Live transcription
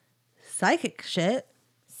Psychic shit.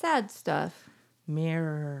 Sad stuff.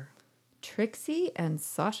 Mirror. Trixie and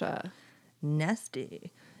Sasha.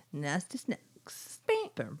 Nasty. Nasty snacks.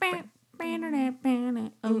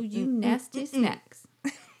 Oh, you nasty snacks.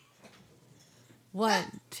 1,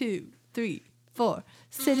 2, 3, 4.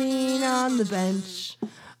 Sitting on the bench.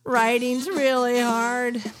 Writing's really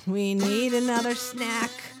hard. We need another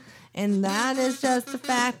snack. And that is just a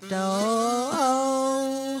fact.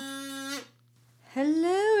 Oh.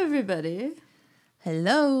 Hello, everybody.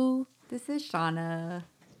 Hello. This is Shauna.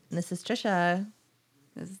 This is Trisha.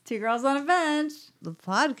 This is Two Girls on a Bench. The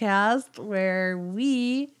podcast where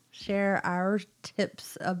we share our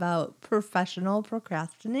tips about professional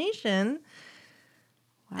procrastination.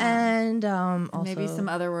 Wow. And also Maybe some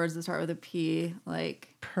other words that start with a P, like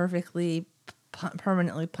perfectly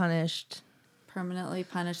permanently punished permanently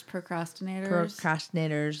punished procrastinators.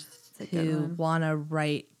 procrastinators a good who one. want to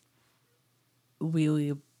write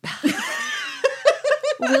wheelie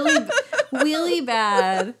Wheelie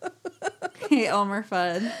bad. Hey, Elmer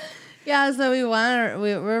Fudd. Yeah, so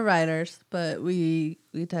we're writers, but we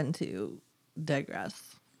tend to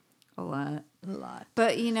digress A lot. a lot.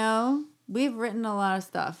 But, we've written a lot of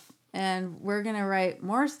stuff, and we're going to write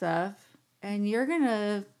more stuff, and you're going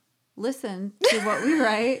to listen to what we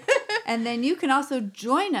write, and then you can also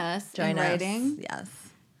join us in writing. Yes.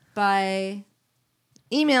 By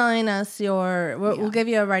emailing us we'll give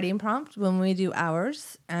you a writing prompt when we do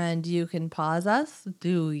ours, and you can pause us,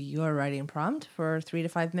 do your writing prompt for 3 to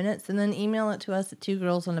 5 minutes, and then email it to us at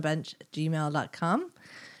twogirlsonabench@gmail.com,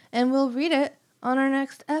 and we'll read it on our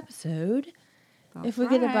next episode if we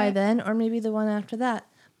get it by then, or maybe the one after that.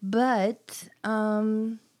 But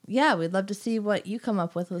yeah, we'd love to see what you come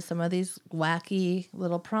up with some of these wacky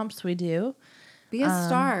little prompts we do. Be a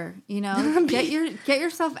star, get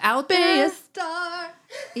yourself out there. Be a star.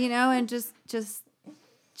 And just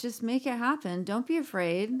make it happen. Don't be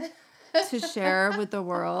afraid to share with the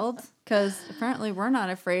world, because apparently we're not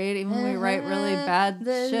afraid, even when we write really bad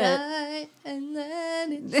shit. And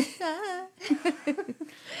then it shine.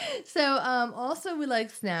 So also we like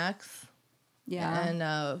snacks. Yeah.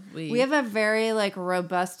 And we have a very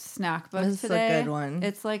robust snack book This is today. a good one.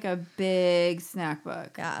 It's like a big snack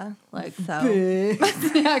book. Yeah. Big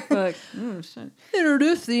snack book. Shit.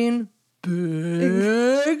 Introducing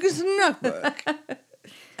Big Snack Book.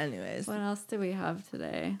 Anyways. What else do we have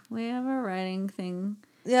today? We have a writing thing.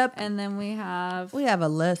 Yep. And then we have a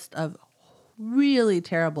list of really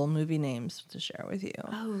terrible movie names to share with you.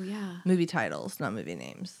 Oh, yeah. Movie titles, not movie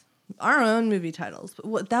names. Our own movie titles.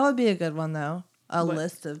 But that would be a good one, though.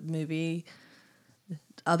 List of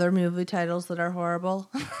other movie titles that are horrible.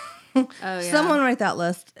 Oh, yeah. Someone write that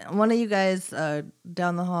list. One of you guys,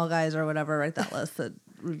 down the hall guys or whatever, write that list that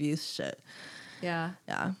reviews shit. Yeah.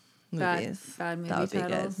 Yeah. Movies. Bad movie that would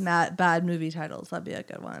titles. Be good. Bad movie titles. That'd be a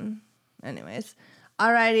good one. Anyways.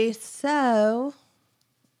 Alrighty. So.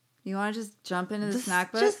 You want to just jump into the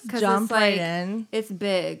snack book? Just jump right in. It's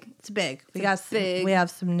big. It's big. We have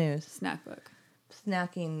some news. Snack book.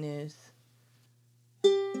 Snacking news.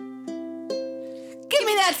 Give me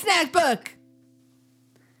that snack book.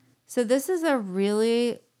 So this is a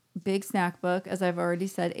really big snack book, as I've already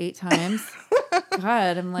said 8 times.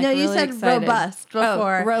 God, I'm no, really you said excited. Robust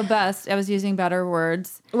before. Oh, robust. I was using better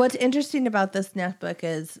words. What's interesting about this snack book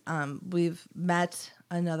is we've met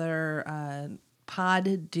another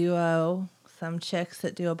pod duo, some chicks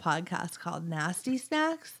that do a podcast called Nasty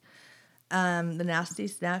Snacks, the Nasty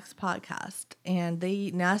Snacks podcast, and they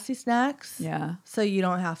eat nasty snacks. Yeah. So you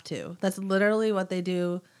don't have to. That's literally what they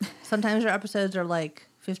do. Sometimes their episodes are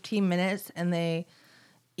 15 minutes, and they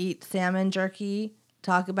eat salmon jerky,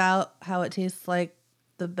 talk about how it tastes like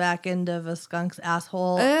the back end of a skunk's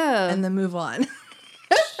asshole, and then move on.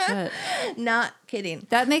 Shit. Not kidding.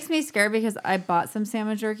 That makes me scared, because I bought some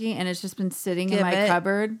salmon jerky and it's just been sitting in my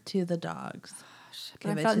cupboard. To the dogs.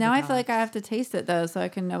 I feel like I have to taste it, though, so I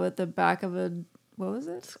can know what the back of a, what was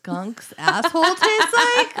it? Skunk's asshole tastes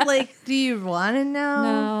like. Do you want to know?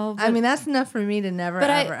 No. I mean, that's enough for me to never,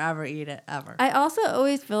 ever eat it, ever. I also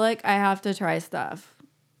always feel like I have to try stuff.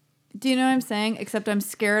 Do you know what I'm saying? Except I'm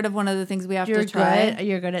scared of one of the things we have to try.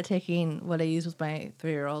 You're good at taking what I use with my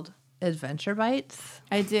 3-year-old. Adventure bites.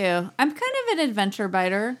 I do. I'm kind of an adventure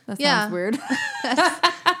biter. That sounds weird.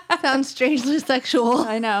 Sounds strangely sexual.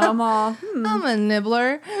 I know. I'm all. I'm a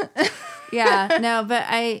nibbler. Yeah. No, but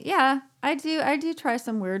I do try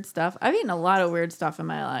some weird stuff. I've eaten a lot of weird stuff in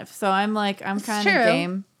my life, so I'm kind of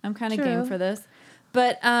game. I'm kind of game for this.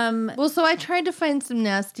 But so I tried to find some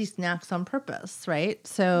nasty snacks on purpose, right?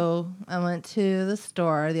 So I went to the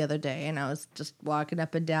store the other day, and I was just walking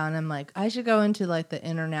up and down. I'm like, I should go into the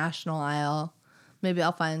international aisle Maybe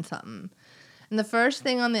I'll find something. And the first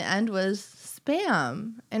thing on the end was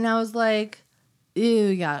Spam. And I was like,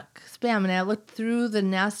 ew, yuck, Spam. And I looked through the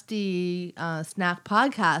Nasty Snack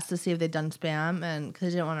podcast to see if they'd done Spam. And because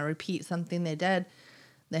I didn't want to repeat something they did,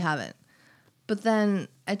 they haven't. But then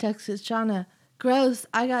I texted Shauna, gross,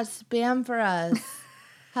 I got Spam for us.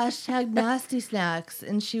 Hashtag Nasty Snacks.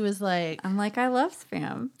 And she was like, I'm like, I love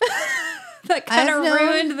Spam. That kind of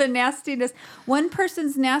ruined the nastiness. One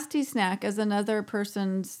person's nasty snack is another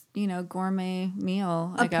person's, gourmet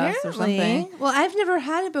meal, I guess, or something. Well, I've never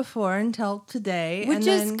had it before until today. Which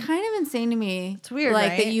is kind of insane to me. It's weird, like,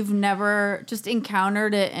 right? that you've never just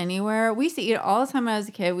encountered it anywhere. We used to eat it all the time when I was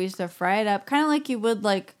a kid. We used to fry it up, kind of like you would,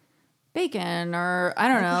 like, bacon or, I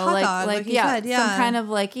don't know, like hot dog, like yeah, said, yeah, some kind of,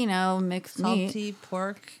 like, mixed meat. Salty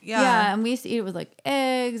pork. Yeah, and we used to eat it with, like,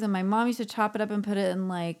 eggs, and my mom used to chop it up and put it in,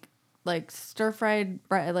 like stir-fried,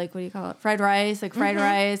 like, what do you call it? Fried rice,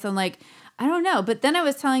 rice, and, like, I don't know. But then I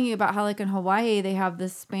was telling you about how, like, in Hawaii, they have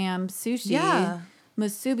this Spam sushi. Yeah.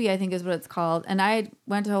 Musubi, I think is what it's called. And I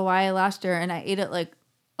went to Hawaii last year, and I ate it, like,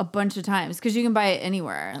 a bunch of times because you can buy it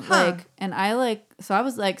anywhere. Huh. So I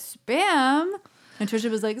was like, Spam. And Trisha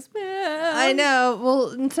was like, Spam. I know. Well,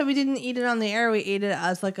 and so we didn't eat it on the air. We ate it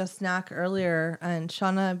as like a snack earlier. And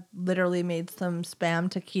Shauna literally made some Spam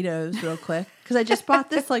taquitos real quick. Because I just bought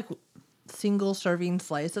this like single serving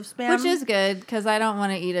slice of Spam. Which is good because I don't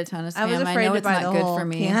want to eat a ton of Spam. I was afraid know to it's buy not the good whole for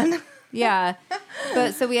me. can. Yeah.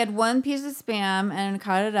 But so we had one piece of Spam and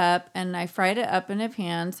cut it up. And I fried it up in a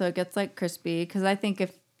pan so it gets like crispy. Because I think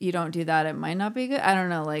if you don't do that, it might not be good. I don't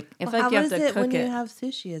know. Like if Well, like you have to cook it. when you have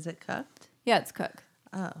sushi? Is it cooked? Yeah, it's cooked.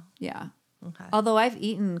 Oh. Yeah. Okay. Although I've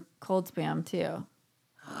eaten cold Spam too.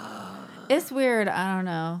 It's weird. I don't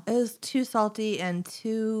know. It was too salty and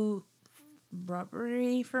too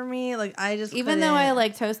rubbery for me. Like I just Even though I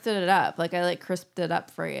like toasted it up, like I like crisped it up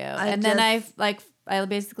for you. Then I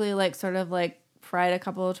basically like sort of like fried a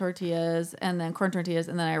couple of tortillas and then corn tortillas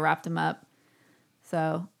and then I wrapped them up.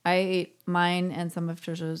 So I ate mine and some of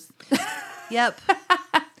Trisha's. Yep.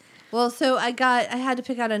 Well, so I had to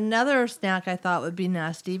pick out another snack I thought would be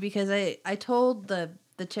nasty because I told the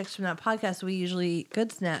chicks from that podcast we usually eat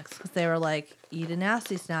good snacks because they were like, eat a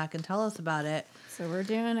nasty snack and tell us about it. So we're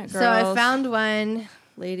doing it, girls. So I found one.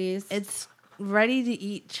 Ladies. It's ready to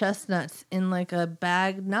eat chestnuts in like a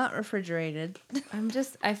bag, not refrigerated.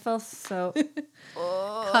 I feel so...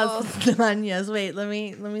 Castañas. Wait, let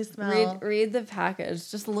me smell. Read the package.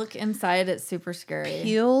 Just look inside. It's super scary.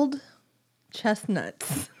 Peeled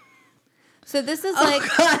chestnuts. So this is like...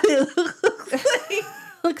 God, it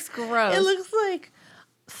looks gross. It looks like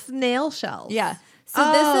snail shells. Yeah.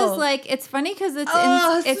 So this is like, it's funny because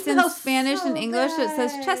it's in Spanish and English. Bad. It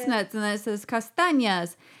says chestnuts and then it says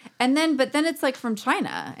castañas. But then it's like from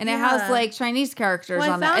China and it has like Chinese characters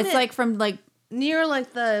on that. It's like from like near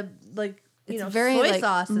like the it's very soy like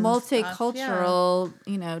sauce and multicultural,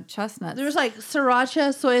 chestnuts. There's like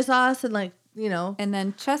sriracha, soy sauce, and like and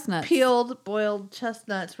then chestnuts, peeled, boiled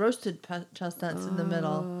chestnuts, roasted chestnuts in the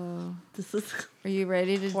middle. This is. Are you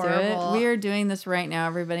ready to horrible. do it? We are doing this right now,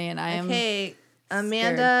 everybody, and I am. Okay,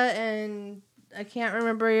 Amanda and I can't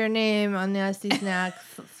remember your name on Nasty Snacks.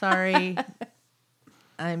 Sorry,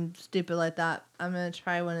 I'm stupid like that. I'm gonna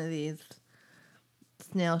try one of these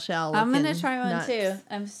snail shell. I'm gonna try one nuts. too.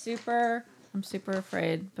 I'm super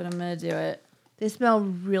afraid, but I'm gonna do it. They smell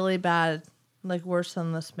really bad, like worse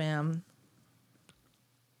than the Spam.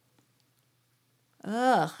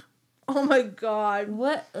 Ugh. Oh my God.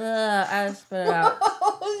 What? Ugh. I just spit it out.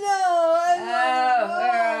 Oh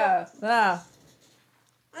no.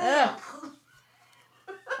 Ugh.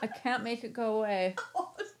 I can't make it go away.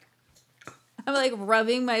 I'm like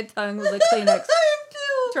rubbing my tongue with a Kleenex,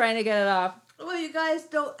 trying to get it off. Well, you guys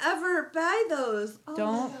don't ever buy those. Oh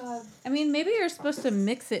Don't. My God. I mean, maybe you're supposed to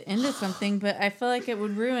mix it into something, but I feel like it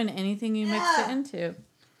would ruin anything you mix it into.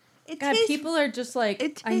 God, people are just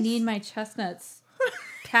like, I need my chestnuts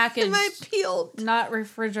packaged, Am I peeled? not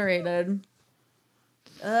refrigerated.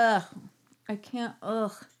 Ugh. I can't.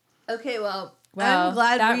 Ugh. Okay, well, Wow, I'm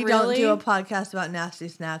glad that we don't do a podcast about nasty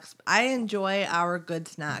snacks. I enjoy our good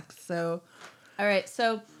snacks. So, all right,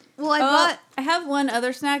 so. well, I have one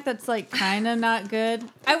other snack that's like kind of not good.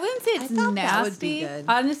 I wouldn't say it's thought nasty. that would be good.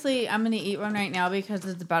 Honestly, I'm gonna eat one right now because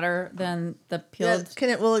it's better than the peeled.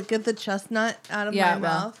 Will it get the chestnut out of my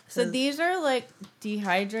mouth? So these are like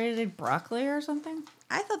dehydrated broccoli or something.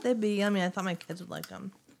 I thought they'd be yummy. I thought my kids would like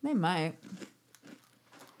them. They might.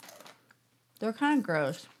 They're kind of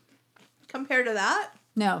gross. Compared to that,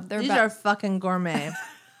 No, these are fucking gourmet.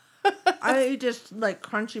 I eat just like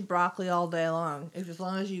crunchy broccoli all day long, as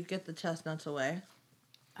long as you get the chestnuts away.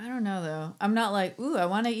 I don't know though. I'm not like, ooh, I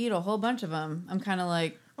want to eat a whole bunch of them. I'm kind of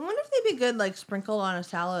like, I wonder if they'd be good, like, sprinkled on a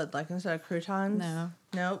salad, like, instead of croutons. no.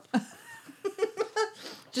 Nope.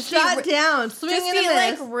 Just Shot eat, down. Swing just and a eat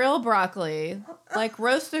like miss. real broccoli, like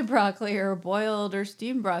roasted broccoli or boiled or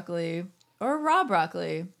steamed broccoli or raw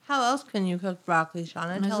broccoli. How else can you cook broccoli,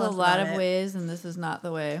 Shauna? There's Tell a us lot about of it. ways, and this is not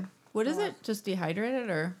the way. What is What? it? Just dehydrated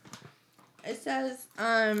or? It says,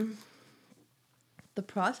 the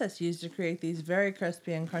process used to create these very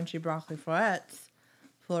crispy and crunchy broccoli florets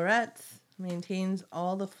maintains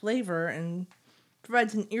all the flavor and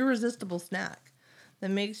provides an irresistible snack that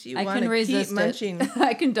makes you I want can to keep resist munching. it.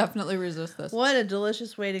 I can definitely resist this. What a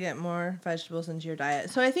delicious way to get more vegetables into your diet.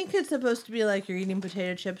 So I think it's supposed to be like you're eating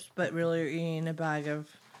potato chips, but really you're eating a bag of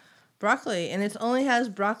broccoli. And it only has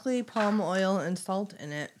broccoli, palm oil, and salt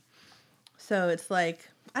in it. So it's like,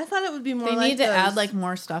 I thought it would be more They like need to those, add like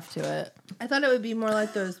more stuff to it. I thought it would be more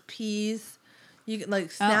like those peas. You could like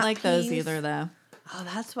snap I don't like peas. those either though. Oh,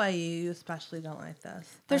 that's why you especially don't like this.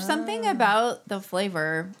 There's something about the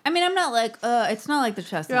flavor. I mean, I'm not like, it's not like the Girl,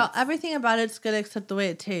 chestnuts. everything about it's good except the way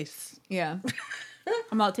it tastes. Yeah.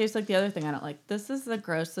 I'm all, it tastes like the other thing I don't like. This is the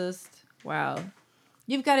grossest. Wow.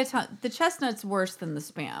 You've got to tell, the chestnut's worse than the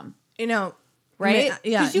Spam. You know, Right?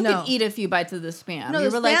 yeah, Because you no. could eat a few bites of the Spam. No, you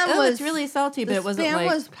the were like, Spam oh, it's was- really salty, but The it wasn't Spam like...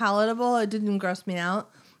 was palatable. It didn't gross me out.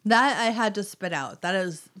 That I had to spit out. That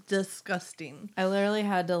is disgusting. I literally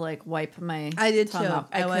had to like wipe my I did tongue too. off.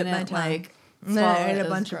 I wiped my couldn't, tongue. like, And then I swallow ate it. a It was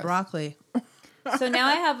bunch of gross. broccoli. So now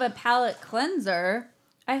I have a palate cleanser.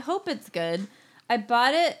 I hope it's good. I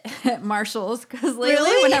bought it at Marshall's because lately,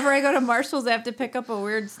 Really? whenever I go to Marshall's, I have to pick up a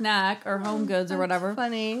weird snack or home goods or whatever.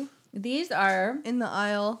 Funny. These are In the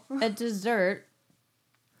aisle. a dessert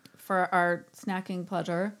for our snacking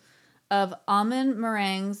pleasure of almond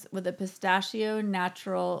meringues with a pistachio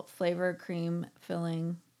natural flavor cream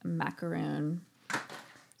filling macaroon.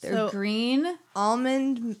 They're So- green.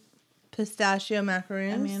 Almond pistachio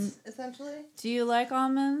macaroons, I mean, essentially. Do you like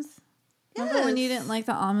almonds? Remember when you Yes. didn't like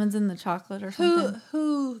the almonds in the chocolate or something?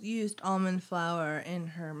 Who used almond flour in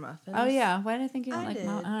her muffins? Oh yeah, why did I think you don't I like did.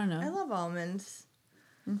 I don't know. I love almonds.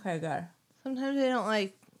 Okay, good. Sometimes I don't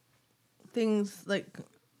like things like,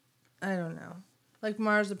 I don't know, like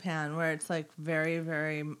marzipan, where it's like very,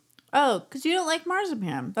 very. Oh, because you don't like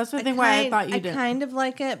marzipan. That's the thing why I thought you didn't. I kind of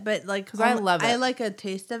like it, but like, 'Cause I love I it. like a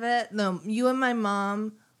taste of it. No, you and my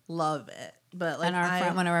mom love it, but like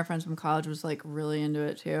And one of our friends from college was like really into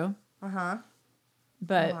it too. Uh-huh.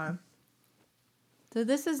 But so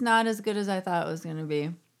this is not as good as I thought it was going to be.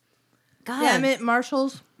 God, Damn it,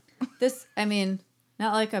 Marshalls. this, I mean,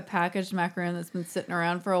 not like a packaged macaron that's been sitting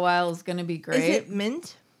around for a while is going to be great. Is it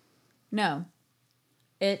mint? No,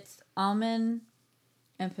 it's almond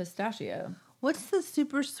and pistachio. What's the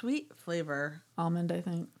super sweet flavor? Almond, I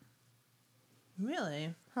think.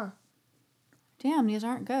 Really? Huh. Damn, these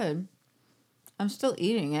aren't good. I'm still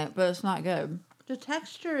eating it, but it's not good. The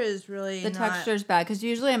texture is really The not... texture's bad because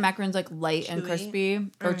usually a macaron's like light and Chewy. crispy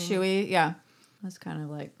or chewy. Yeah, that's kind of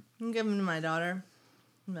like I'm giving them to my daughter,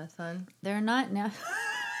 my son. they're not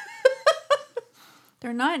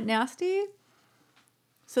they're not nasty.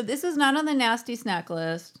 So this is not on the nasty snack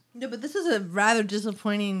list. No, but this is a rather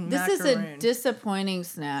disappointing This is macaroon. a disappointing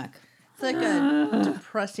snack. It's like a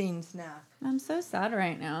depressing snack. I'm so sad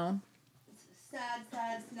right now. It's a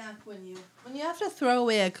sad snack when you have to throw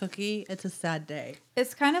away a cookie. It's a sad day.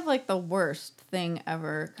 It's kind of like the worst thing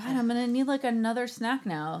ever. God, I'm gonna need like another snack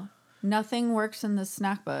now. Nothing works in this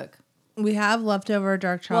snack book. We have leftover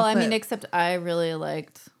dark chocolate. Well, I mean, except I really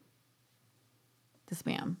liked the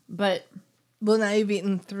Spam, but well, now you've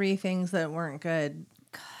eaten 3 things that weren't good.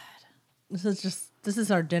 God, This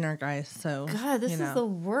is our dinner, guys. So this you know. is the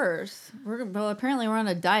worst. Apparently we're on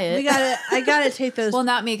a diet. I gotta take those. Well,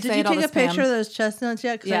 not me, 'cause Did I you ate all take the a picture Spam. of those chestnuts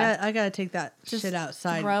yet? 'Cause Yeah. I gotta take that Just shit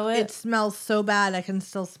outside. throw it. It smells so bad. I can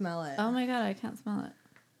still smell it. Oh my God, I can't smell it.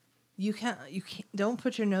 You can't. Don't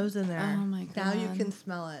put your nose in there. Oh my Now you God. can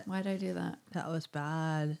smell it. Why'd I do that? That was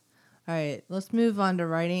bad. All right, let's move on to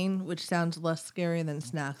writing, which sounds less scary than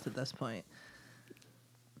snacks at this point.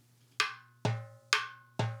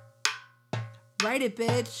 Write it,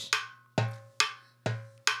 bitch.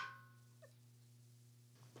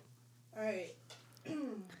 All right.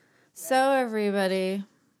 So everybody,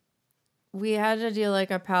 we had to do like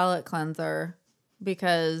a palate cleanser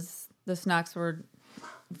because the snacks were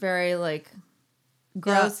very like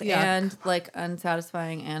gross Yuck. and like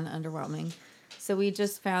unsatisfying and underwhelming. So we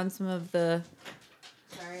just found some of the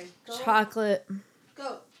Sorry. chocolate.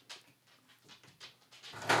 Go.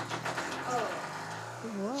 Oh.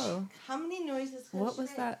 Whoa. How many noises? Can What she was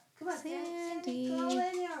make? that? Come on, Sandy. Sandy. Go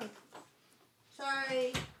lay down.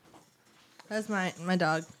 Sorry. That's my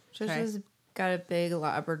dog. Trisha's got a big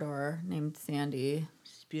Labrador named Sandy.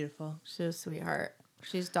 She's beautiful. She's a sweetheart.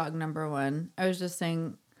 She's dog number 1. I was just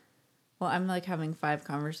saying, well, I'm like having 5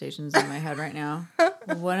 conversations in my head right now.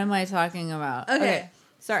 What am I talking about? Okay.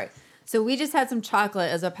 Sorry. So we just had some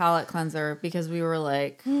chocolate as a palate cleanser because we were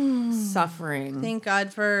like suffering. Thank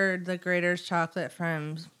God for the Grater's chocolate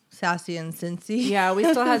from Sassy and Cincy. Yeah, we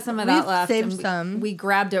still had some of that left. Saved and some. We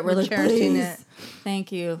grabbed it. We're like, cherishing please. it.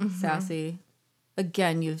 Thank you, Sassy.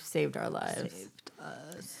 Again, you've saved our lives. Saved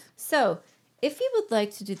us. So, if you would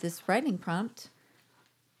like to do this writing prompt,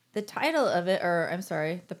 the title of it, or I'm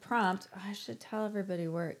sorry, the prompt, I should tell everybody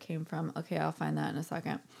where it came from. Okay, I'll find that in a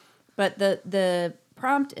second. But the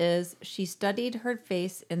prompt is, she studied her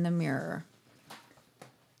face in the mirror.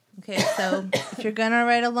 Okay, so if you're going to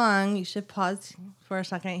write along, you should pause for a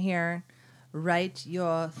second here. Write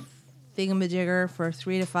your thingamajigger for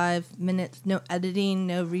 3 to 5 minutes. No editing,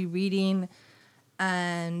 no rereading,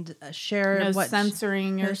 and share No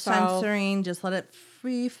censoring yourself. No censoring, just let it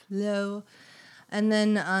free flow. And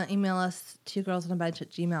then email us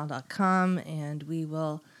twogirlsonabench@gmail.com, and we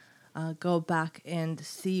will go back and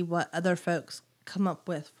see what other folks come up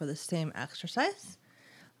with for the same exercise.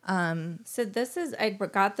 So this is, I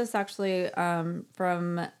got this actually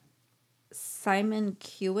from Simon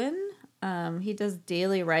Kewen. He does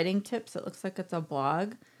daily writing tips. It looks like it's a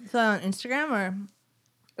blog. So on Instagram or?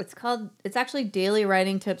 It's actually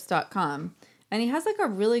dailywritingtips.com. And he has like a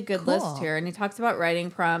really good Cool. list here. And he talks about writing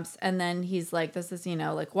prompts. And then he's like, this is,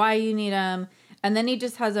 like why you need them. And then he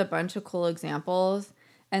just has a bunch of cool examples.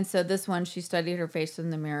 And so this one, she studied her face in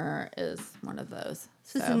the mirror, is one of those.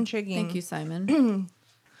 This is intriguing. Thank you, Simon.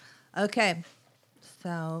 Okay.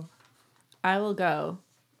 So I will go.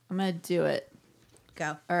 I'm going to do it.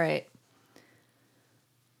 go. All right.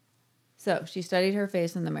 So she studied her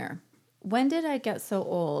face in the mirror. When did I get so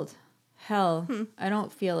old? Hell, I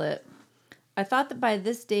don't feel it. I thought that by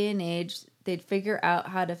this day and age, they'd figure out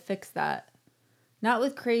how to fix that. Not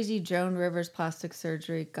with crazy Joan Rivers plastic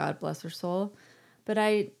surgery, God bless her soul. But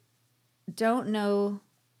I don't know,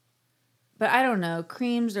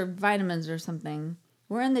 creams or vitamins or something.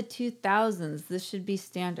 We're in the 2000s. This should be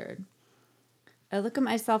standard. I look at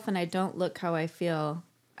myself and I don't look how I feel.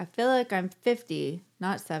 I feel like I'm 50,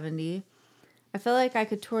 not 70. I feel like I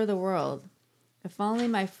could tour the world. If only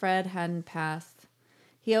my Fred hadn't passed.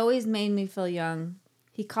 He always made me feel young.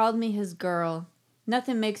 He called me his girl.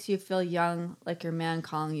 Nothing makes you feel young like your man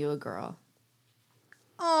calling you a girl.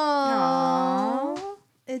 Aww.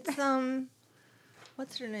 It's,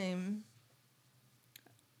 what's her name?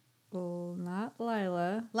 Well, not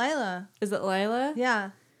Lila. Lila. Is it Lila?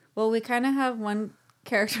 Yeah. Well, we kind of have one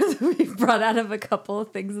character that we've brought out of a couple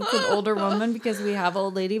of things. It's an older woman because we have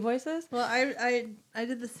old lady voices. Well, I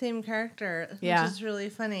did the same character, Yeah. which is really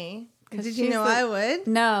funny. 'Cause Did you she's know I would?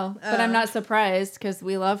 No, but I'm not surprised because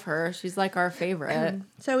we love her. She's like our favorite.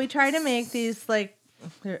 So we try to make these like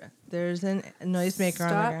there's a noisemaker on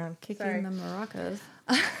the ground. Stop kicking Sorry. the maracas.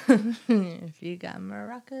 If you got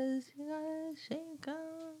maracas, you gotta shake 'em.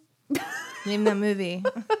 Name that movie.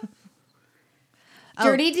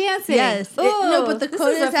 Dirty Dancing. Yes. No, but the this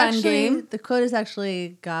quote is a is fun actually game. the quote is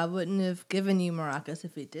actually God wouldn't have given you maracas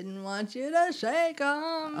if he didn't want you to shake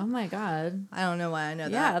 'em. Oh my God. I don't know why I know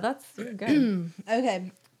Yeah, that. that's you're good.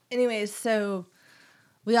 Okay. Anyways, so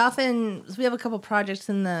we have a couple projects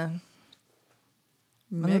on the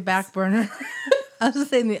Mix. back burner. I was just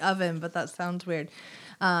saying the oven, but that sounds weird.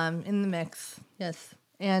 In the mix, yes.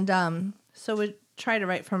 And so we try to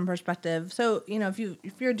write from perspective. So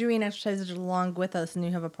if you're doing exercises along with us and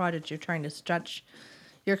you have a project you're trying to stretch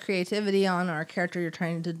your creativity on or a character you're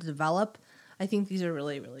trying to develop, I think these are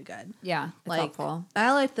really, really good. Yeah, it's helpful.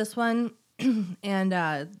 I like this one. And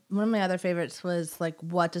one of my other favorites was like,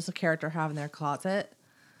 what does a character have in their closet?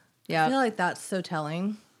 Yeah, I feel like that's so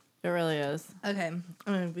telling. it really is. Okay.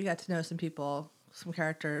 I mean, we got to know some people, some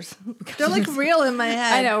characters. They're like real in my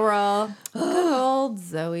head. I know we're all good old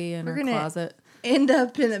Zoe in her gonna closet. End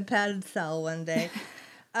up in a padded cell one day.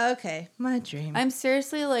 Okay. My dream. I'm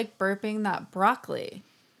seriously like burping that broccoli.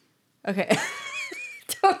 Okay.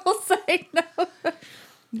 Total side note.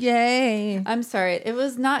 Yay. I'm sorry. It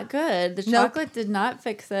was not good. The Nope. chocolate did not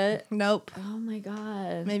fix it. Nope. Oh my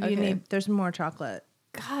God. Maybe Okay. there's more chocolate.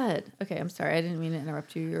 God. Okay, I'm sorry. I didn't mean to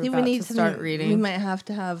interrupt you. You were I think about to start We reading. might have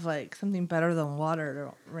to have like something better than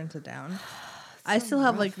water to rinse it down. I still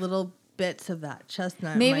have like little bits of that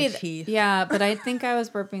chestnut Maybe, in my teeth. yeah, but I think I was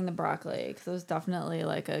burping the broccoli because it was definitely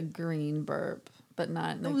like a green burp, but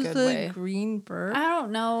not in a It was good a way. green burp. I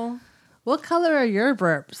don't know. What color are your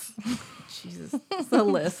burps? Jesus. It's a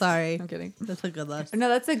list. Sorry. I'm kidding. That's a good list. No,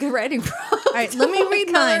 that's a good writing prompt. All right, let me read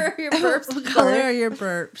Color mine. your burps. What color are your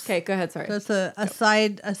burps? Okay, go ahead. Sorry. So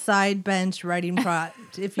it's a side bench writing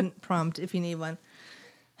prompt if you need one.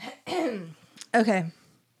 Okay.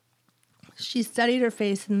 She studied her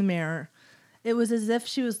face in the mirror. It was as if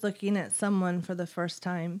she was looking at someone for the first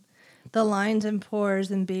time. The lines and pores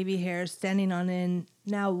and baby hairs standing on end,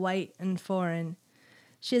 now white and foreign.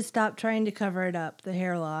 She had stopped trying to cover it up, the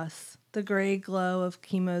hair loss, the gray glow of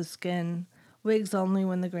chemo's skin, wigs only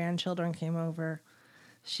when the grandchildren came over.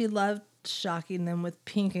 She loved shocking them with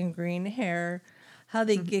pink and green hair, how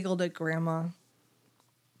they giggled at Grandma.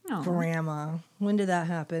 Aw. Grandma. When did that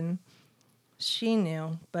happen? She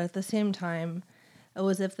knew, but at the same time, it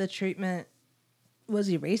was as if the treatment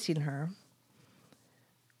was erasing her.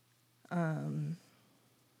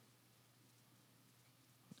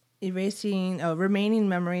 Remaining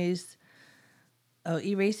memories. Oh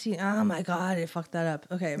my God, I fucked that up.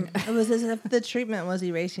 Okay. It was as if the treatment was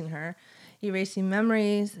erasing her, erasing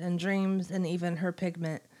memories and dreams and even her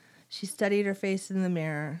pigment. She studied her face in the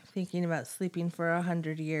mirror, thinking about sleeping for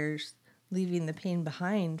 100 years, leaving the pain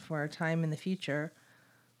behind for a time in the future.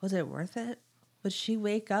 Was it worth it? Would she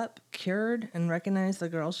wake up, cured, and recognize the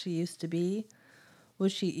girl she used to be?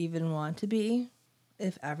 Would she even want to be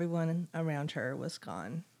if everyone around her was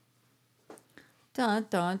gone? Dun,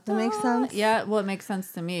 dun, That makes dun. sense? Yeah, well, it makes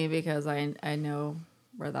sense to me because I know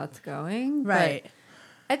where that's going. Right.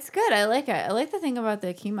 But it's good. I like it. I like the thing about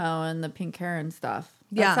the chemo and the pink hair and stuff.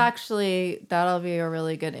 That's Yeah. actually, that'll be a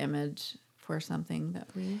really good image for something that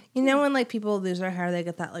we... You know when like people lose their hair, they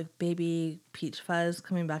get that like baby peach fuzz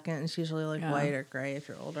coming back in. It's usually like Yeah. white or gray if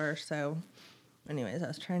you're older. So anyways, I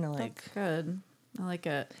was trying to like... That's good. I like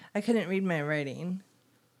it. I couldn't read my writing.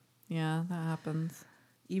 Yeah, that happens.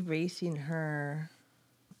 Erasing her.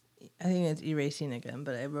 I think it's erasing again,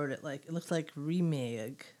 but I wrote it like, it looks like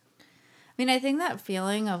remake. I mean, I think that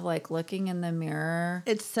feeling of like looking in the mirror,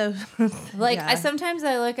 It's so... like yeah. sometimes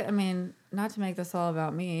I look at, I mean, not to make this all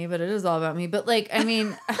about me, but it is all about me. But like, I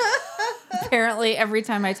mean, apparently every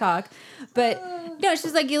time I talk, but no, it's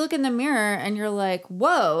just like you look in the mirror and you're like,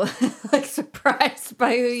 whoa, like surprised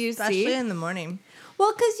by who you Especially see. in the morning.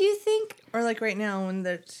 Well, because you think Or like right now when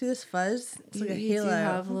see this fuzz? It's like a you do halo.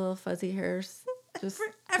 have little fuzzy hairs just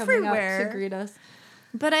coming everywhere. out to greet us.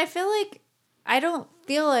 But I feel like I don't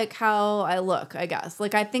feel like how I look, I guess.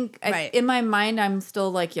 Like I think Right. in my mind I'm still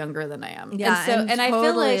like younger than I am. Yeah, And so and and I feel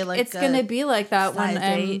totally, like like, it's going to be like that when size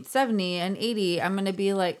I'm 8. 70 and 80. I'm going to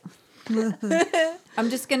be like I'm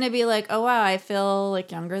just going to be like, "Oh wow, I feel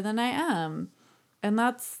like younger than I am." And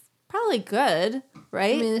that's probably good,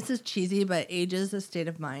 right? I mean, this is cheesy, but age is a state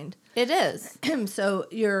of mind. It is. So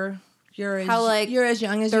you're How, like, you're as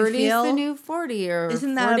young as 30 you feel. is the new 40 or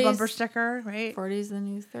Isn't that 40's a bumper sticker, right? 40 is the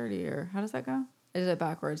new 30 or how does that go? I did it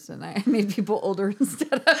backwards, didn't I? I made people older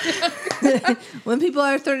instead of When people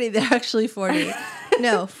are 30, they're actually 40.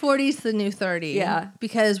 No, 40's the new 30. Yeah.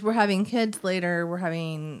 Because we're having kids later. We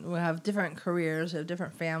have different careers. We have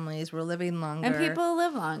different families. We're living longer. And people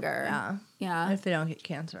live longer. Yeah. Yeah. If they don't get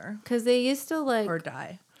cancer Because they used to like. or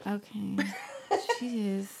die. Okay.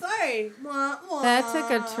 Jeez. Sorry. That took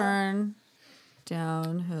a turn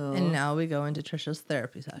downhill. And now we go into Trisha's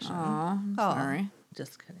therapy session. Aw, I'm Oh, sorry.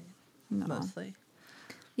 Just kidding. No. Mostly.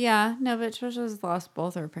 Yeah, no, but Trisha's lost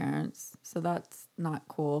both her parents. So that's not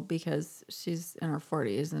cool because she's in her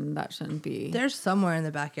 40s and that shouldn't be. They're somewhere in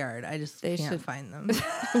the backyard. I just They can't should- find them.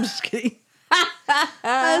 I'm just kidding.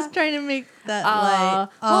 I was trying to make that light.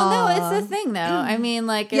 Well, no, it's the thing though. I mean,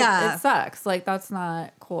 like, Yeah. it sucks. Like, that's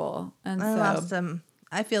not cool. And I so lost them.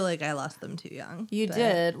 I feel like I lost them too young. you but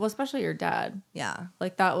did. Well, especially your dad. Yeah.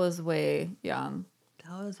 Like, that was way young.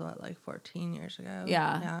 That was what, like 14 years ago?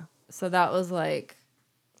 Yeah. Yeah. So that was like,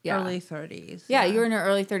 yeah. Early 30s. Yeah, you were in your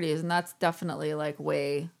early 30s, and that's definitely like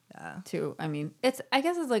way Yeah. too. I mean, I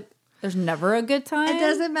guess it's like, there's never a good time. It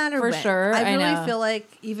doesn't matter for when. sure. I really know. feel like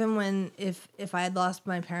even when if I had lost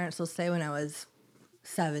my parents, let's say when I was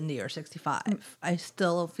 70 or 65, I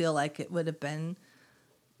still feel like it would have been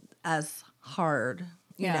as hard.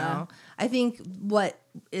 You Yeah. know, I think what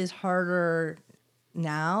is harder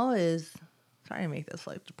now is, sorry to make this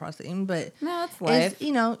like depressing, but No, it's life. is,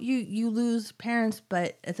 you know, you lose parents,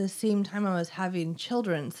 but at the same time I was having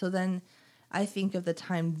children, so then I think of the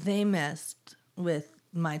time they missed with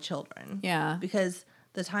my children. Yeah. Because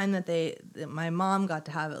the time that my mom got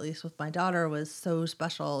to have, at least with my daughter, was so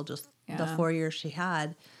special. Just the Yeah. 4 years she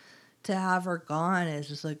had, to have her gone is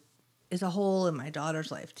just like, is a hole in my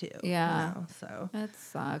daughter's life too. Yeah. You know? So, That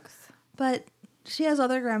sucks. but she has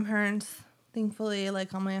other grandparents. Thankfully,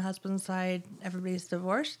 like on my husband's side, everybody's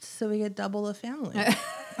divorced, so we get double the family.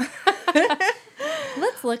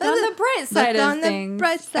 Let's look on the bright side Look of on things. the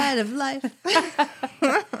bright side of life.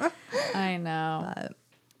 I know.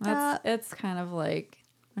 But, It's kind of like,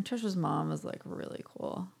 Trisha's mom was like really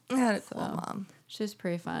cool. I had a cool mom. She was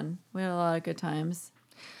pretty fun. We had a lot of good times.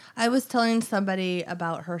 I was telling somebody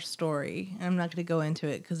about her story. I'm not going to go into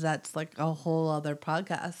it because that's like a whole other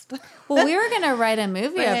podcast. Well, we were going to write a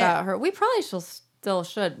movie But- about her. We probably still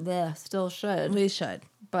should. Yeah, still should. We should.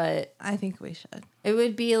 But I think we should. it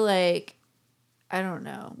would be like, I don't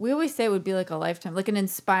know. We always say it would be like a Lifetime, like an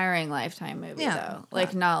inspiring Lifetime movie, though.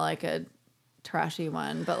 Like not like a trashy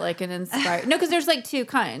one, but like an inspiring. No, because there's like two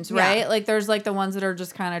kinds, right? Yeah. Like there's like the ones that are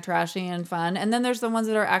just kind of trashy and fun, and then there's the ones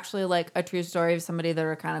that are actually like a true story of somebody that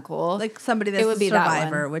are kind of cool. Like somebody that's It would a be that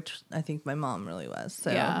survivor, one. which I think my mom really was.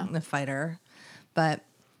 So, Yeah. a fighter. But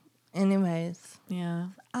anyways, Yeah,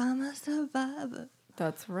 I'm a survivor.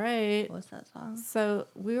 that's right. What's that song? So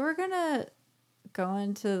we were gonna go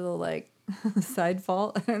into the like side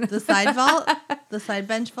vault. The side vault? The side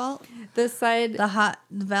bench vault? The side. The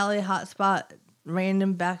Valley Hotspot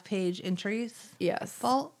random back page entries Yes.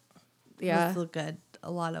 vault? Yeah. This look good. A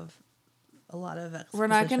lot of We're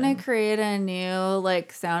not going exposition. to create a new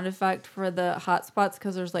like sound effect for the hotspots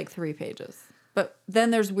because there's like 3 pages. But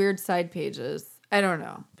then there's weird side pages. I don't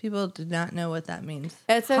know. People do not know what that means.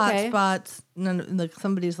 It's okay. Hotspots. None. Like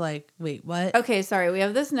somebody's like, wait, what? Okay, sorry. We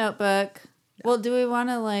have this notebook. Well, do we want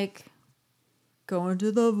to like go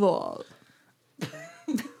into the vault?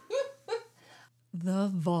 The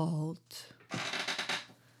vault.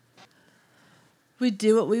 We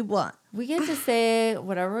do what we want. We get to say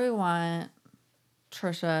whatever we want,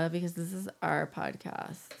 Trisha, because this is our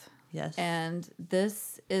podcast. Yes. And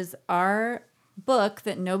this is our book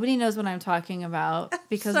that nobody knows what I'm talking about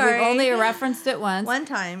because we've Sorry. only referenced it once. One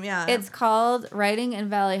time, yeah. It's called Writing in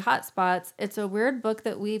Valley Hotspots. It's a weird book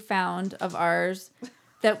that we found of ours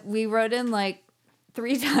that we wrote in like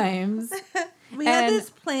 3 times. We had and- this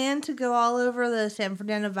plan to go all over the San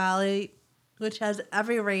Fernando Valley, which has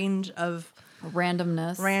every range of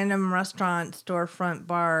Randomness. random restaurant, storefront,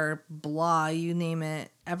 bar, blah, you name it,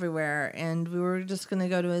 everywhere. And we were just going to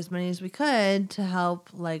go to as many as we could to help,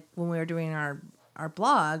 like, when we were doing our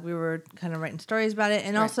blog, we were kind of writing stories about it.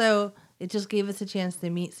 And Right. also, it just gave us a chance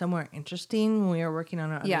to meet somewhere interesting when we were working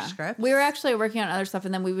on our other scripts. We were actually working on other stuff,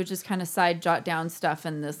 and then we would just kind of side jot down stuff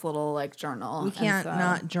in this little like journal. We And can't so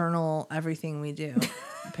not journal everything we do,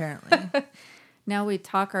 apparently. now we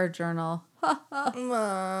talk our journal.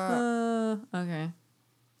 Okay.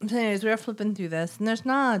 So anyways, we were flipping through this, and there's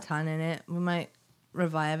not a ton in it. We might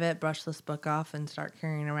revive it, brush this book off, and start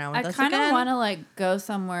carrying it around with I us kind of again. want to like go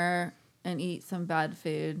somewhere and eat some bad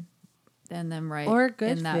food, and then write Or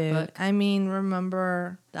good in that food. book. I mean,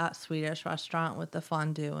 remember that Swedish restaurant with the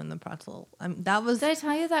fondue and the pretzel? That was... Did I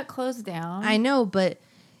tell you that closed down? I know, but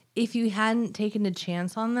if you hadn't taken a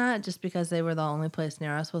chance on that, just because they were the only place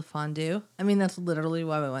near us with fondue, I mean, that's literally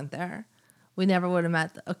why we went there. We never would have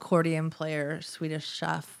met the accordion player, Swedish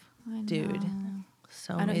chef dude.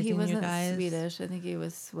 So I know amazing, he you wasn't guys. Swedish. I think he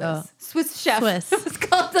was Swiss. Oh. Swiss chef. Swiss. It was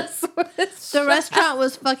called the Swiss. The chef. restaurant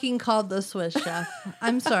was fucking called the Swiss Chef.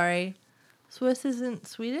 I'm sorry. Swiss isn't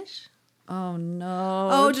Swedish? Oh no.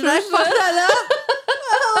 Oh, did I fuck that up?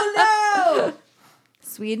 Oh no!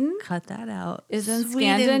 Sweden Cut that out. is in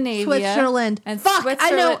Sweden, Scandinavia. Switzerland. And Fuck!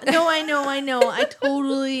 Switzerland. I know. I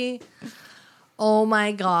totally... Oh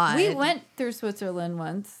my God. We went through Switzerland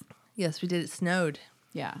once. Yes, we did. It snowed.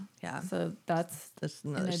 Yeah. Yeah. So that's That's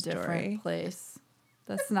in another a different story. place.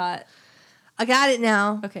 That's not I got it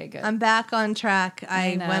now. okay. Good. I'm back on track.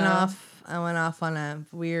 I know. went off on a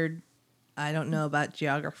weird, I don't know about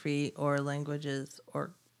geography or languages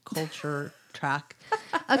or culture track.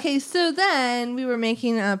 Okay, so then we were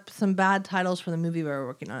making up some bad titles for the movie we were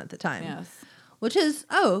working on at the time. Yes. Which is,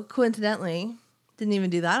 coincidentally, didn't even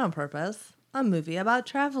do that on purpose. A movie about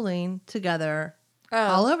traveling together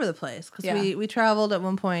all over the place. Because Yeah. we traveled at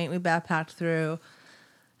one point, we backpacked through.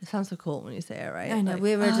 It sounds so cool when you say it, right? I know,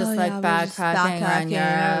 we were just, like, we're backpacking around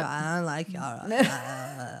Europe. I like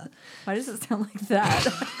Europe. Why does it sound like that?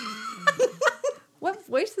 What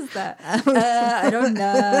voice is that? I don't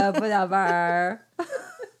know. Whatever.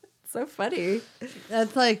 So funny.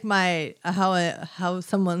 That's like my how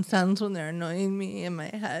someone sounds when they're annoying me in my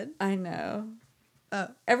head. I know. Oh.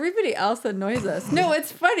 Everybody else annoys us. No,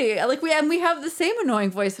 it's funny. Like we have the same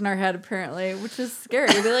annoying voice in our head apparently, which is scary.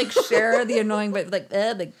 We like share the annoying voice. Like,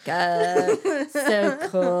 oh my god, so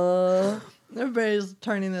cool. Everybody's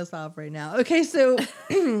turning this off right now. Okay, so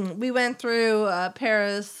we went through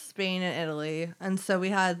Paris, Spain, and Italy, and so we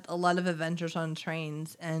had a lot of adventures on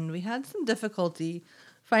trains, and we had some difficulty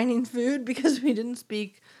finding food because we didn't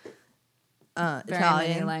speak Very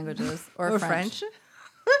Italian, many languages. Or French.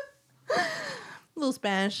 a little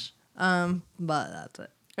Spanish. But that's it.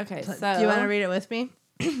 Okay, So, so do you want to read it with me?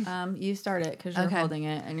 you start it because you're Okay. holding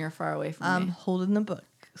it and you're far away from I'm me. holding the book.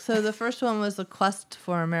 So the first one was The Quest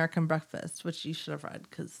for American Breakfast, which you should have read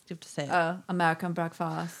because you have to say it. Oh, American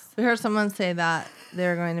breakfast We heard someone say that they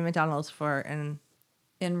were going to McDonald's for an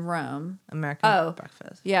in Rome. American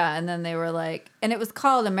breakfast. Yeah, and then they were like, and it was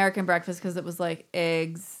called American breakfast because it was like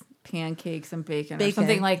eggs, pancakes, and bacon. Or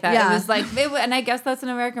something like that. Yeah. It was like, and I guess that's an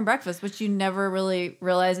American breakfast, which you never really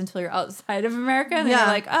realize until you're outside of America. And Yeah. you're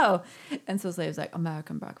like, oh. And so it was like,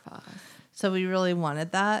 American breakfast. So we really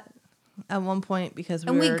wanted that at one point because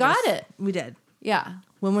And we got it. We did. Yeah.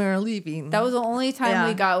 When we were leaving. That was the only time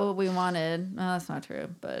we Yeah. got what we wanted. No, that's not true,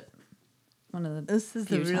 but one of the This is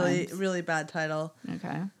few a really, times. really bad title.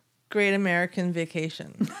 Okay. Great American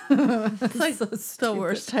Vacation. It's like the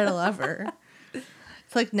worst title ever.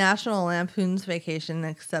 It's like National Lampoon's Vacation,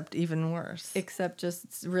 except even worse. Except just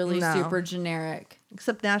it's really No. super generic.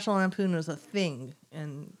 Except National Lampoon was a thing.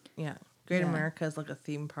 And yeah, Great Yeah. America is like a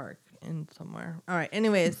theme park in somewhere. All right.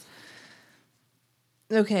 Anyways.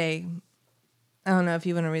 Okay. I don't know if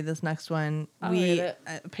you want to read this next one. I'll read it.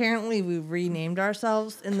 Apparently we renamed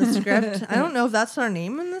ourselves in the script. I don't know if that's our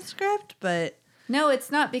name in the script, but No, it's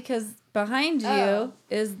not because behind you Oh.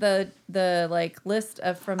 is the like list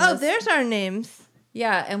of from oh, this. there's our names.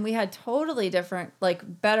 Yeah, and we had totally different,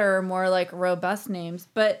 like better, more like robust names.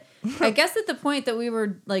 But I guess at the point that we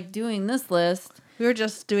were like doing this list, We were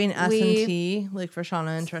just doing S&T, like for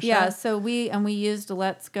Shauna and Trisha. yeah. So we used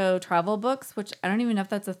Let's Go travel books, which I don't even know if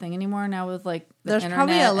that's a thing anymore now with like the There's internet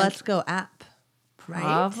probably a and- Let's Go app, right?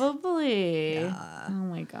 Probably. Yeah. Oh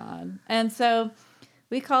my god. And so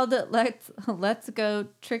we called it Let's Go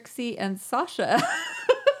Trixie and Sasha.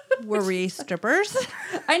 Were we strippers?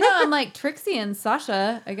 I know. I'm like Trixie and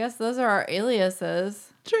Sasha. I guess those are our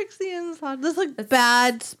aliases. Trixie and Sasha. This like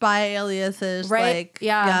bad spy aliases. Right? Like,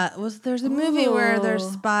 Yeah. There's a movie where there's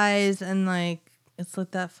Ooh. spies and like it's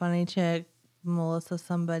like that funny chick, Melissa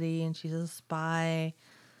somebody, and she's a spy.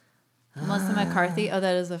 Melissa McCarthy. Oh,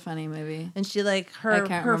 that is a funny movie. And she like I her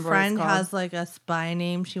can't her remember what it's friend called. has like a spy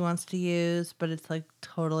name she wants to use, but it's like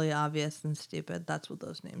totally obvious and stupid. That's what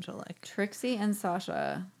those names are like. Trixie and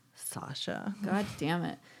Sasha. Sasha. God damn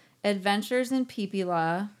it. Adventures in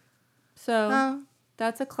Pee-Pee-La. So Oh.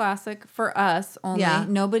 that's a classic for us only. Yeah.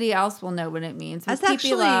 Nobody else will know what it means. That's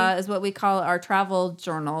Pee-Pee-La is what we call our travel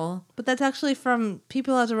journal. But that's actually from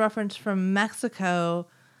people as a reference from Mexico.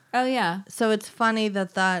 Oh, yeah. So it's funny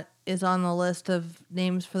that is on the list of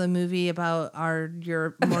names for the movie about our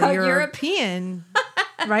more About European,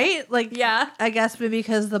 right? Like, Yeah. I guess maybe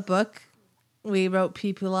because the book we wrote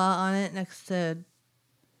Pipula on it next to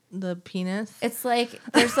the penis. It's like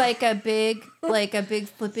there's like a big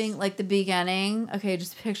flipping, like the beginning. Okay,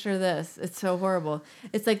 just picture this. It's so horrible.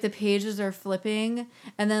 It's like the pages are flipping,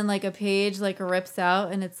 and then like a page like rips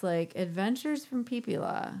out, and it's like Adventures from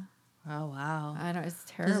Pee-Pee-La. Oh wow! I don't. It's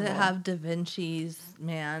terrible. Does it have Da Vinci's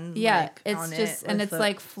man? Yeah, like, it's on just it and with it's the-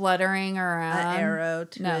 like fluttering around. an arrow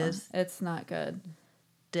to No, his it's not good.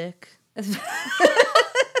 dick.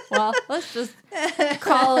 Well, let's just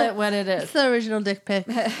call it what it is. It's the original dick pic.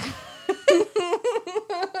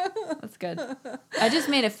 That's good. I just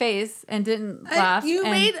made a face and didn't laugh. You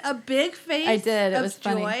and made a big face. I did. It of was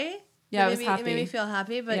funny. joy. Yeah, it I was happy. It made me feel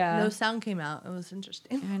happy, but Yeah. no sound came out. It was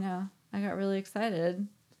interesting. I know. I got really excited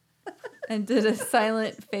and did a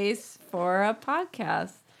silent face for a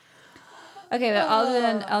podcast. Okay, but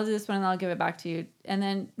I'll do this one and I'll give it back to you. And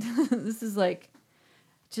then this is like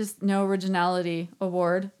just no originality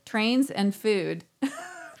award. Trains and food.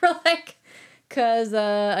 We're like, because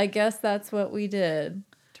I guess that's what we did.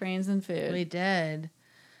 Trains and food. We did.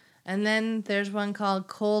 And then there's one called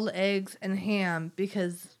Cold Eggs and Ham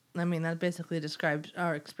because, I mean, that basically describes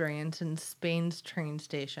our experience in Spain's train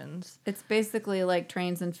stations. It's basically like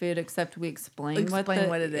trains and food, except we explain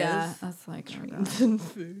what it Yeah, is. that's like, oh God. Trains and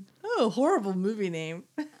food. Oh, horrible movie name.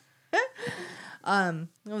 Oh,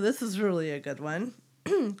 this is really a good one.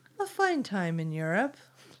 A fine time in Europe.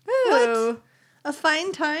 Ooh. A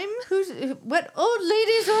fine time? What old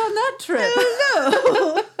ladies are on that trip? I don't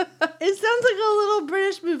know. It sounds like a little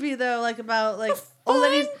British movie though, like about like old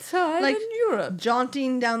ladies time like in Europe.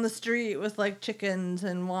 jaunting down the street with like chickens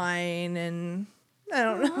and wine and I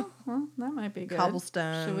don't know, Well, that might be good.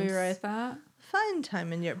 cobblestones. Should we write that? Fine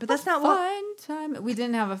time in Europe, but that's not what. Fine time. We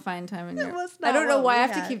didn't have a fine time in Europe. was I not don't know what why we I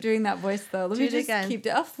have to had. keep doing that voice though. Let Do me it just again. keep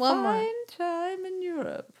a One more. fine time in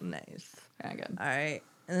Europe. Nice. Okay, good. All right,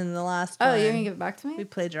 and then the last Oh, one. you're gonna give it back to We me?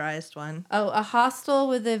 plagiarized one. Oh, a hostel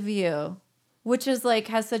with a view. which is like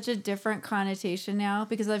has such a different connotation now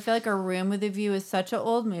because I feel like A Room with a View is such an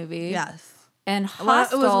old movie. Yes. And Well,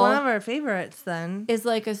 Hostel it was one of our favorites then. is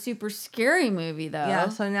like a super scary movie though. Yeah,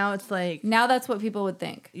 so now it's like Now that's what people would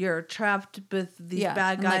think. you're trapped with these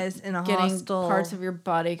bad and, like, guys in a getting hostel. parts of your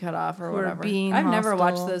body cut off or who are whatever. being I've never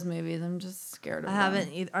watched hostile. those movies. I'm just scared of I them.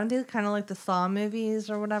 haven't either. Aren't they kind of like the Saw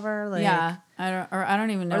movies or whatever? Like, Yeah, I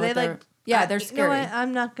don't even know. Are they what they're, like? Yeah, they're You know scary. what?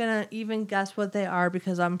 I'm not gonna even guess what they are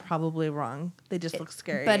because I'm probably wrong. They just look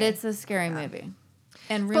scary. But it's a scary movie.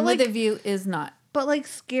 And But, Room like- with a View is not. But like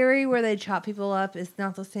scary where they chop people up is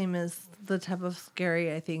not the same as the type of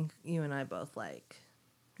scary I think you and I both like.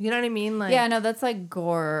 You know what I mean? Like, Yeah, no, that's like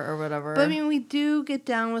gore or whatever. But I mean, we do get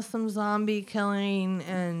down with some zombie killing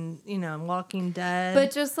and Walking Dead.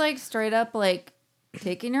 But just like straight up like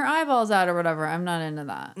taking your eyeballs out or whatever, I'm not into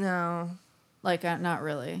that. no, Like, not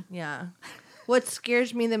really. yeah. What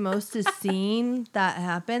scares me the most is seeing that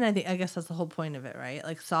happen. I guess that's the whole point of it, right?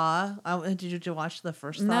 Like Saw. Did you watch the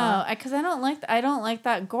first Saw? No, because I don't like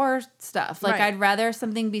that gore stuff. Like, Right. I'd rather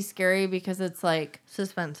something be scary because it's like,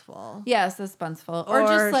 Suspenseful. yeah, suspenseful, or Or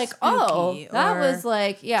just like, oh, spooky, that or was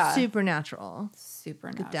like, yeah, Supernatural.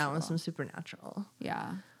 supernatural. Get down with some supernatural.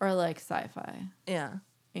 Yeah, or like sci-fi, Yeah.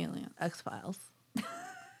 alien. X-Files.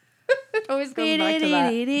 It always goes back to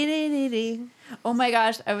that. Oh my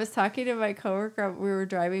gosh, I was talking to my coworker. We were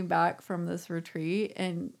driving back from this retreat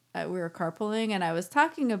and we were carpooling and I was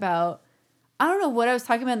talking about, I don't know what I was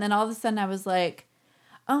talking about. And then all of a sudden I was like,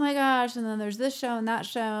 oh my gosh. And then there's this show and that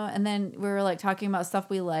show. And then we were like talking about stuff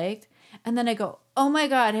we liked. And then I go, oh my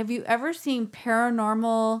God, have you ever seen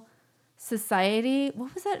Paranormal Society?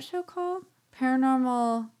 What was that show called?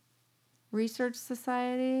 Paranormal Research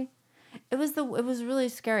Society? It was really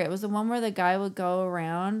scary. It was the one where the guy would go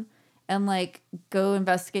around and like go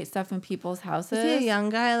investigate stuff in people's houses. Is he a young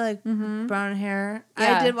guy, like brown hair?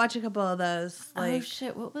 Yeah. I did watch a couple of those. Like Oh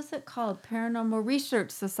shit, what was it called? Paranormal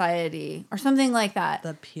Research Society or something like that.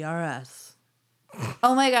 the PRS.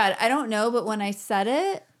 Oh my God, I don't know, but when I said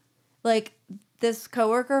it, like this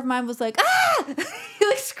coworker of mine was like, ah! He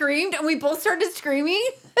like screamed and we both started screaming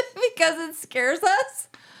because it scares us.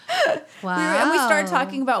 Wow. And we started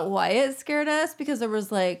talking about why it scared us because there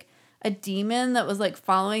was like a demon that was like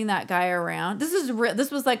following that guy around.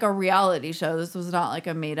 This was like a reality show. This was not like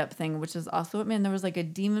a made up thing, which is also what there was like a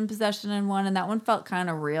demon possession in one, and that one felt kind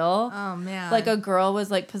of real. Oh man. Like a girl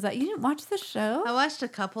was like possessed. You didn't watch the show? I watched a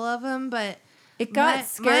couple of them, but It got my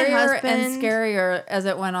scarier and husband scarier as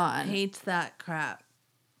it went on. hates that crap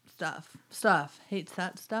stuff. Hates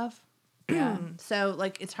that stuff. Yeah. So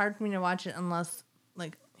like it's hard for me to watch it unless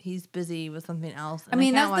like he's busy with something else. I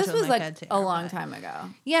mean, can't watch this it with was my like kids a here, long but- time ago.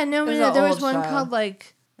 Yeah, no, It was but an there was old one show. called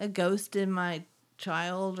like A Ghost in My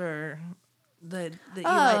Child or that you Oh,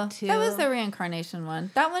 like too. that was the reincarnation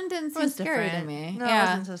one. That one didn't It seem was scary different. to me. No, yeah. it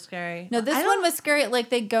wasn't so scary. No, this I one don't- was scary. Like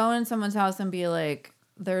they go in someone's house and be like,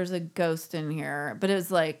 "There's a ghost in here," but it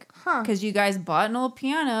was like, Huh. because you guys bought an old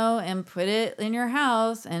piano and put it in your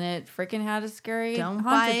house, and it freaking had a scary don't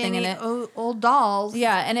haunted buy thing in any it. old dolls.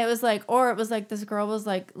 Yeah, and it was like, or it was like this girl was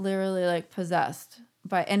like literally like possessed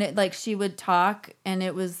by, and it like she would talk, and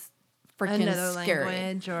it was freaking Another scary.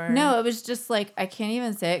 language or No, it was just like I can't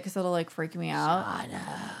even say it because it'll like freak me out.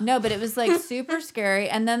 No, but it was like super scary.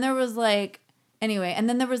 And then there was like anyway, and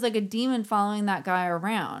then there was like a demon following that guy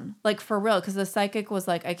around, like for real, because the psychic was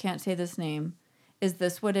like, I can't say this name. Is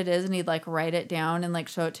this what it is? And he'd like write it down and like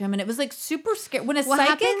show it to him, and it was like super scary. When a What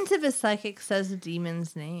psychic, happens if a psychic says a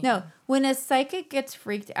demon's name? no, when a psychic gets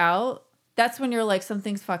freaked out, that's when you're like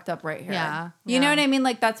something's fucked up right here. Yeah, you know yeah. what I mean?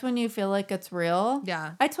 Like that's when you feel like it's real.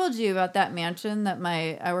 Yeah. I told you about that mansion that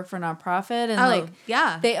I work for a nonprofit, and Oh, like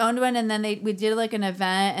yeah. they owned one, and then we did like an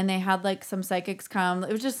event, and they had like some psychics come.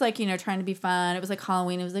 It was just like trying to be fun. It was like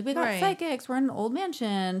Halloween. It was like we got Right. psychics. We're in an old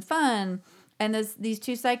mansion, fun. And these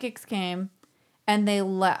two psychics came, and they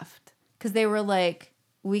left because they were like,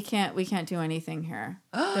 we can't do anything here.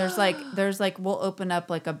 there's like we'll open up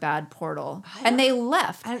like a bad portal, and they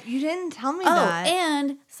left. You didn't tell me Oh, that.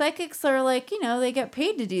 and psychics are like, they get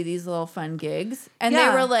paid to do these little fun gigs. And Yeah.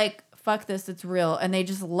 they were like, fuck this, it's real. And they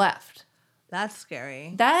just left. That's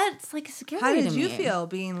scary. That's like scary How did to you me. feel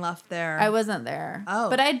being left there? I wasn't there. Oh.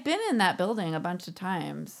 But I'd been in that building a bunch of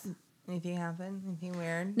times. Anything happen? Anything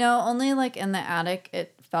weird? No, only like in the attic,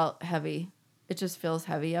 it felt heavy. It just feels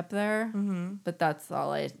heavy up there. Mm-hmm. But that's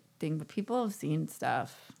all I think. But people have seen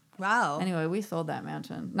stuff. Wow. Anyway, we sold that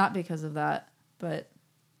mansion. Not because of that, but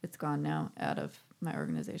it's gone now out of my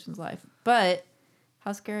organization's life. But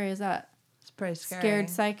how scary is that? It's pretty scary. Scared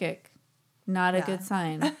psychic. Not a Yeah. good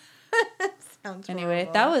sign. Sounds Anyway,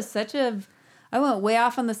 horrible. that was such a I went way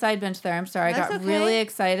off on the side bench there. I'm sorry. That's I got okay. really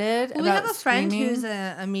excited Well, about we have a friend screaming. who's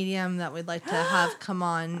a medium that we'd like to have come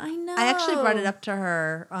on. I know. I actually brought it up to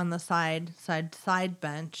her on the side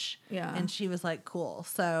bench. Yeah. And she was like, cool.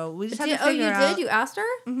 So we just have Did, to figure out. You did? You asked her?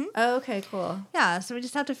 Mhm. Oh, okay, cool. Yeah. So we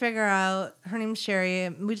just have to figure out. Her name's Sherry.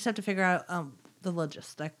 We just have to figure out the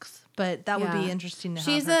logistics. But that would Yeah. be interesting to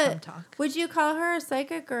She's have her come talk. Would you call her a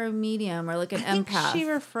psychic or a medium or like an I think empath? she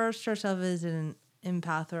refers to herself as an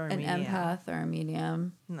empath or a An medium. empath or a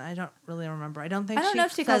medium. I don't really remember. I don't think. I don't know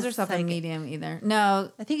if she calls says herself a psychic. medium either.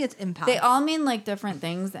 No, I think it's empath. they all mean like different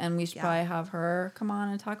things, and we should Yeah. probably have her come on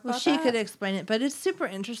and talk about Well, she that. could explain it, but it's super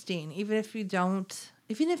interesting. Even if you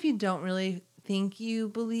don't really think you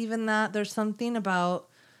believe in that, there's something about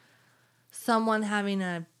someone having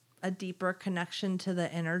a deeper connection to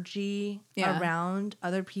the energy Yeah. around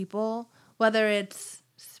other people, whether it's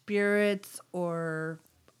spirits or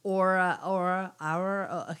aura.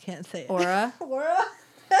 I can't say it. Aura. Aura.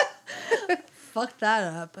 Fuck that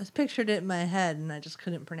up. I pictured it in my head and I just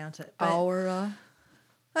couldn't pronounce it. But Aura.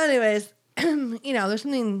 anyways, there's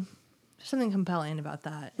something compelling about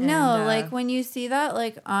that. No, And, like when you see that,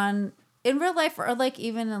 like in real life, or like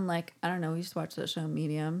even in like I don't know, we used to watch that show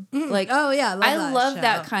Medium. Like, oh yeah, I love show.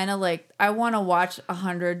 that kind of like I want to watch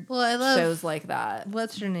 100 Well, I love shows like that.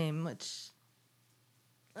 What's her name? Which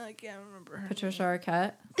I can't remember. Her Patricia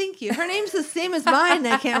Arquette. Thank you. Her name's the same as mine.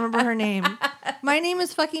 I can't remember her name. My name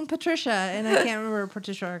is fucking Patricia, and I can't remember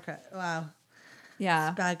Patricia Arquette. Wow,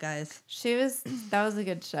 Yeah, bad guys. that was a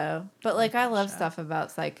good show. But like I love show. stuff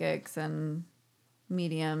about psychics and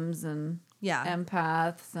mediums and Yeah,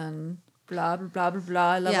 empaths and blah blah blah blah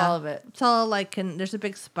blah. I love Yeah. all of it. it's all like there's a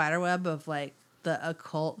big spider web of like the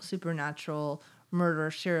occult, supernatural, murder,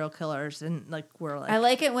 serial killers, and like we're like I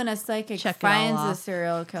like it when a psychic Check it all finds a off.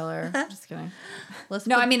 serial killer. Just kidding. let's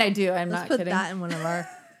No, put, I mean I do. I'm let's not put kidding. that in one of our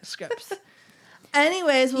scripts.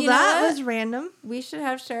 Anyways, well You know that what? was random. We should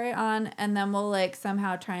have Sherry on, and then we'll like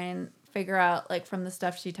somehow try and figure out like from the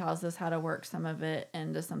stuff she tells us how to work some of it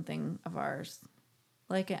into something of ours,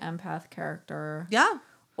 like an empath character, Yeah,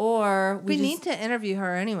 or we just need to interview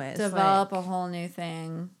her anyways. develop like, a whole new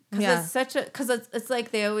thing. Because Yeah. it's such a it's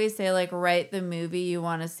like they always say like write the movie you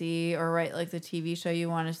want to see or write like the TV show you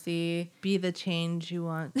want to see. be the change you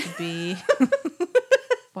want to be.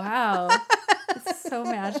 Wow, it's so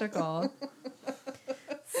magical.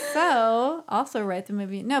 So also write the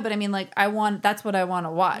movie. No, but I mean like that's what I want to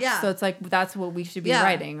watch. Yeah. So it's like that's what we should be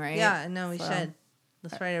writing, right? Yeah, no, we So- should.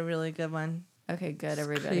 Let's write a really good one. Okay, good, It's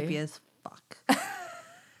everybody. creepy as fuck.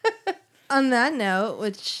 On that note,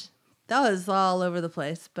 which that was all over the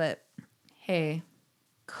place, but Hey,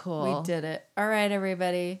 cool. we did it. All right,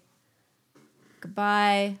 everybody.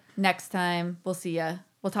 Goodbye. Next time, we'll see ya.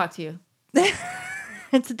 We'll talk to you.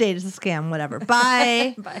 It's a date, it's a scam, whatever.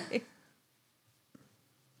 Bye. Bye.